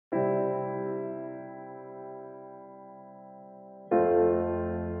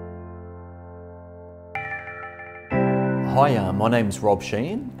Hi, my name's Rob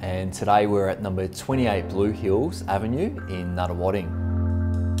Sheahan, and today we're at number 28 Blue Hills Avenue in Nunawading.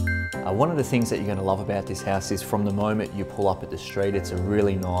 One of the things that you're going to love about this house is from the moment you pull up at the street, it's a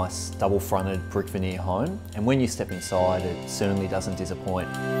really nice double-fronted brick veneer home, and when you step inside, it certainly doesn't disappoint.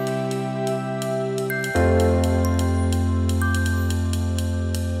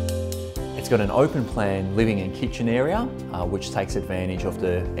 It's got an open plan living and kitchen area, which takes advantage of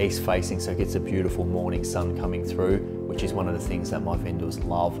the east facing, so it gets a beautiful morning sun coming through, which is one of the things that my vendors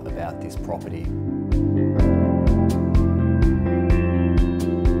love about this property.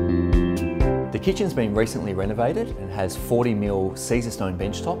 The kitchen's been recently renovated and has 40mm Caesar stone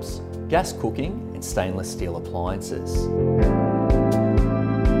bench tops, gas cooking and stainless steel appliances.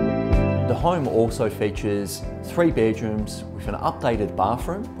 The home also features 3 bedrooms with an updated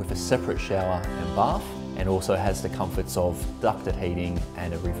bathroom with a separate shower and bath, and also has the comforts of ducted heating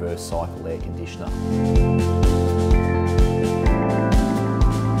and a reverse cycle air conditioner.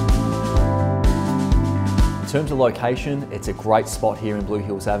 In terms of location, it's a great spot here in Blue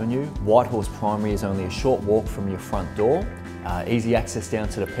Hills Avenue. Whitehorse Primary is only a short walk from your front door. Easy access down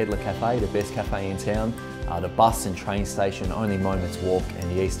to the Pedlar Cafe, the best cafe in town. The bus and train station, only moments walk, and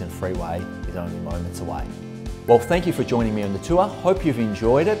the Eastern Freeway is only moments away. Well, thank you for joining me on the tour. Hope you've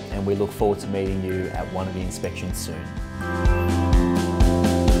enjoyed it, and we look forward to meeting you at one of the inspections soon.